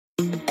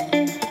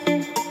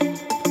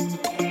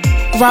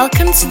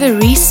Welcome to the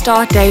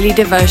Restart Daily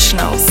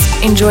Devotionals.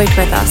 Enjoy it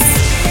with us.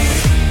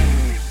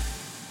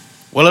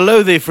 Well,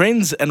 hello there,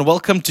 friends, and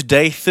welcome to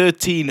day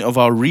 13 of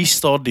our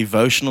Restart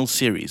devotional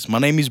series. My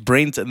name is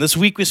Brent, and this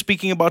week we're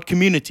speaking about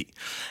community.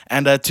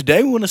 And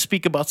today we want to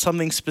speak about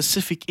something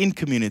specific in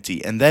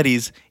community, and that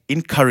is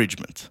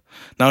encouragement.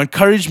 Now,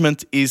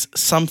 encouragement is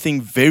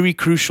something very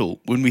crucial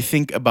when we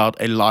think about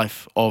a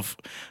life of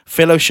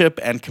fellowship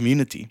and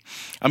community.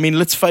 I mean,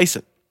 let's face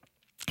it.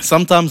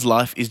 Sometimes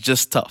life is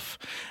just tough,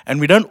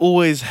 and we don't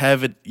always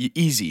have it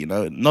easy,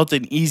 not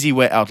an easy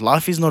way out.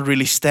 Life is not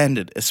really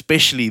standard,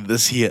 especially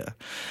this year.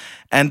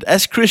 And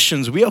as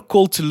Christians, we are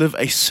called to live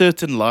a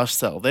certain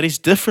lifestyle that is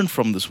different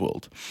from this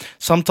world.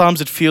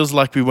 Sometimes it feels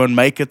like we won't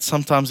make it.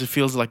 Sometimes it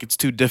feels like it's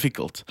too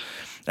difficult.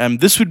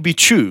 This would be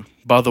true,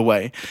 by the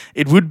way.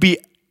 It would be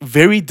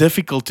very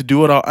difficult to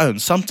do it on our own,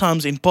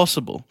 sometimes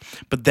impossible.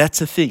 But that's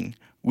the thing.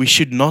 We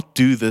should not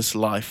do this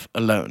life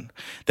alone.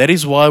 That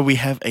is why we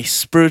have a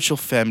spiritual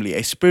family,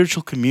 a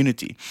spiritual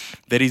community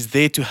that is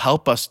there to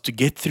help us to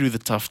get through the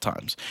tough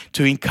times,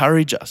 to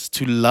encourage us,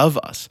 to love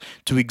us,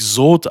 to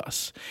exhort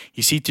us.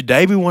 You see,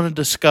 today we want to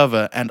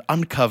discover and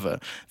uncover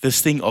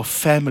this thing of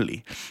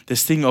family,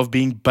 this thing of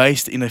being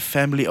based in a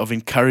family of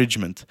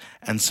encouragement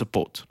and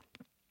support.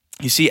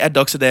 You see, at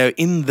Doxa,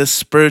 in this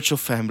spiritual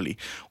family,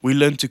 we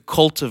learn to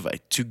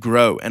cultivate, to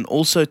grow, and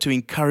also to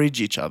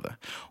encourage each other.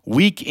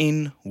 Week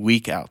in,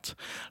 week out.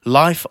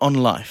 Life on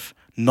life.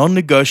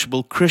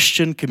 Non-negotiable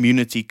Christian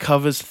community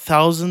covers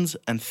thousands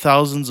and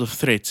thousands of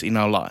threats in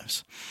our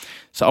lives.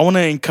 So I want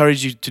to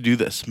encourage you to do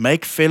this.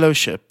 Make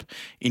fellowship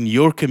in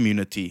your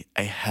community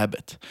a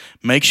habit.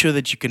 Make sure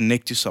that you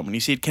connect to someone. You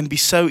see, it can be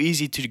so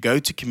easy to go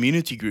to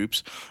community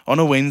groups on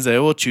a Wednesday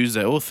or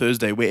Tuesday or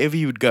Thursday, wherever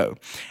you would go,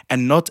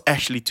 and not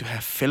actually to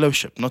have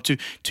fellowship, not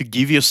to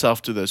give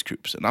yourself to those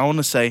groups. And I want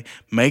to say,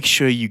 make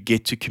sure you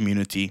get to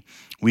community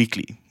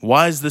weekly.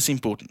 Why is this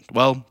important?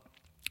 Well,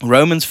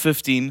 Romans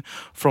 15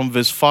 from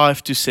verse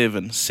 5 to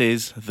 7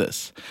 says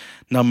this.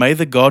 Now may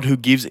the God who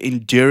gives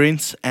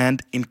endurance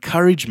and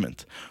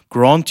encouragement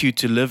grant you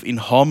to live in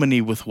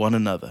harmony with one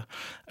another,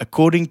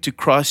 according to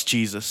Christ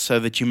Jesus, so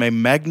that you may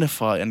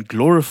magnify and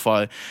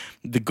glorify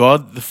the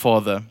God the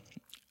Father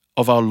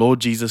of our Lord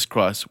Jesus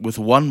Christ with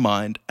one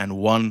mind and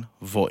one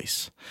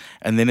voice.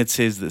 And then it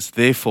says this,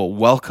 therefore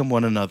welcome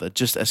one another,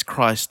 just as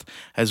Christ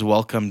has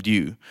welcomed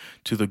you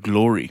to the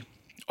glory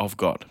of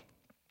God.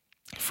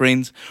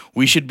 Friends,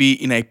 we should be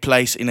in a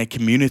place, in a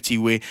community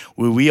where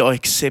we are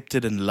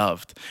accepted and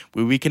loved,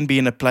 where we can be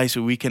in a place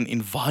where we can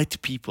invite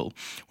people,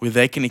 where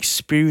they can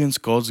experience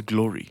God's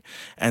glory.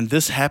 And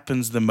this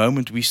happens the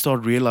moment we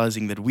start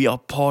realizing that we are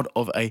part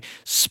of a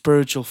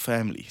spiritual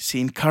family.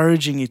 See,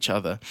 encouraging each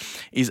other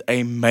is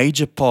a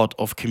major part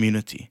of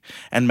community.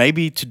 And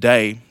maybe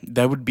today,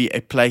 that would be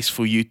a place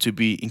for you to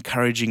be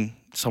encouraging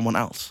someone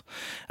else.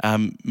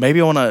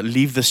 Maybe I want to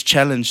leave this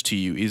challenge to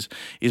you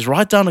is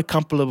write down a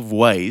couple of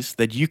ways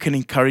that you can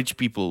encourage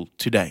people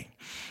today,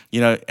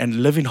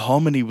 and live in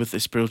harmony with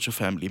the spiritual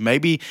family.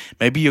 Maybe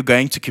you're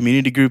going to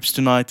community groups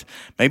tonight.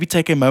 Maybe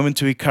take a moment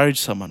to encourage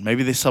someone.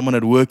 Maybe there's someone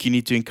at work you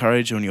need to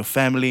encourage, or in your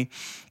family,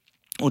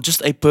 or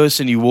just a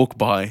person you walk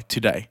by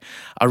today.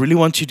 I really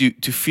want you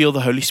to feel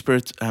the Holy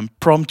Spirit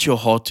prompt your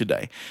heart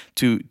today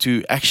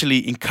to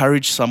actually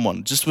encourage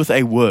someone just with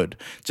a word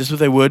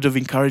of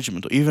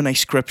encouragement, or even a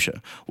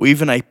scripture, or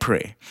even a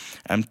prayer.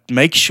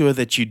 Make sure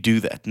that you do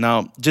that.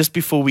 Now, just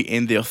before we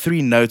end, there are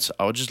 3 notes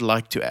I would just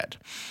like to add.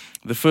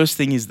 The first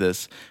thing is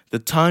this: the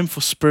time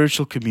for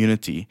spiritual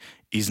community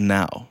is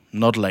now,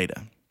 not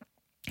later.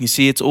 You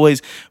see, we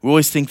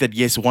always think that,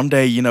 yes, one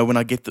day, when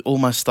I get all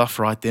my stuff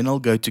right, then I'll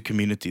go to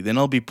community, then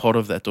I'll be part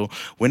of that, or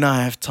when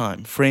I have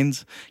time.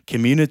 Friends,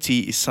 community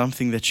is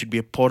something that should be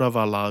a part of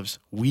our lives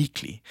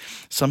weekly,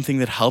 something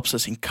that helps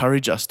us,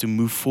 encourage us to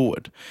move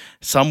forward.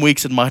 Some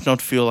weeks it might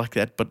not feel like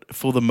that, but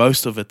for the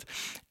most of it,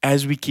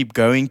 as we keep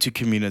going to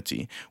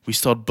community, we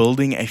start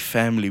building a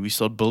family, we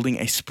start building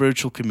a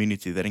spiritual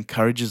community that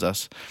encourages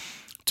us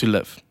to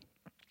live.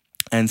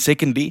 And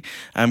secondly,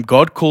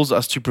 God calls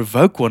us to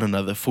provoke one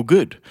another for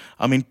good.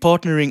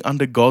 Partnering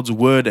under God's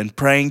word and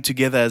praying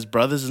together as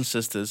brothers and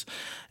sisters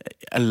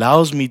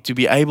allows me to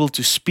be able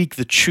to speak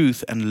the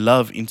truth and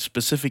love in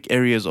specific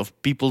areas of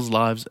people's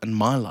lives and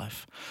my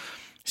life.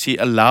 See,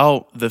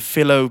 allow the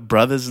fellow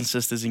brothers and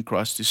sisters in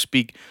Christ to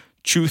speak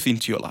truth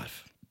into your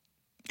life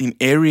in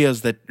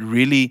areas that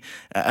really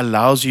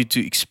allows you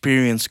to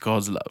experience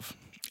God's love.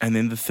 And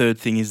then the third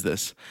thing is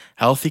this: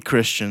 healthy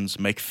Christians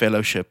make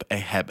fellowship a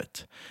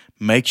habit.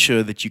 Make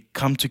sure that you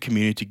come to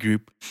community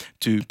group,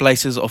 to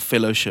places of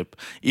fellowship,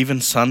 even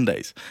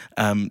Sundays,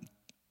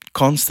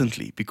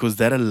 constantly, because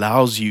that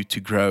allows you to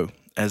grow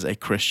as a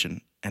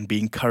Christian and be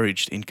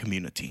encouraged in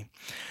community.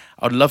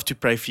 I'd love to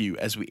pray for you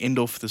as we end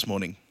off this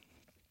morning.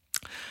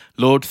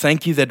 Lord,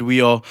 thank you that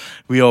we are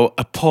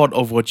a part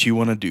of what you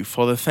want to do.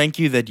 Father, thank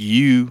you that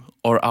you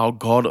are our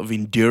God of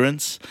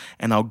endurance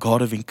and our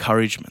God of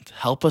encouragement.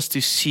 Help us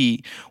to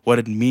see what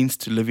it means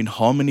to live in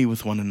harmony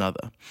with one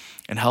another,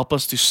 and help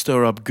us to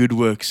stir up good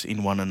works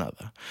in one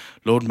another.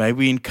 Lord, may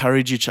we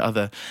encourage each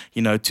other,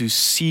 to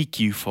seek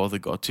you, Father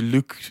God, to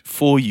look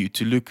for you,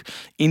 to look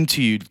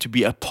into you, to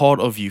be a part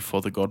of you,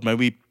 Father God. May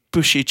we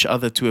push each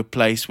other to a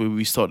place where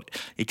we start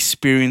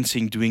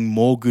experiencing doing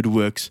more good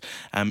works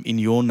in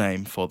your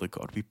name, Father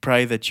God. We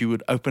pray that you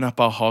would open up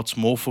our hearts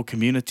more for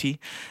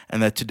community,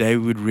 and that today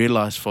we would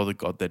realize, Father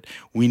God, that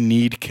we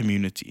need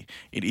community.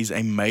 It is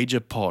a major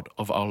part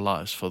of our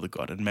lives, Father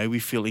God, and may we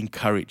feel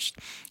encouraged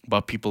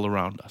by people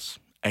around us.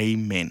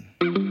 Amen.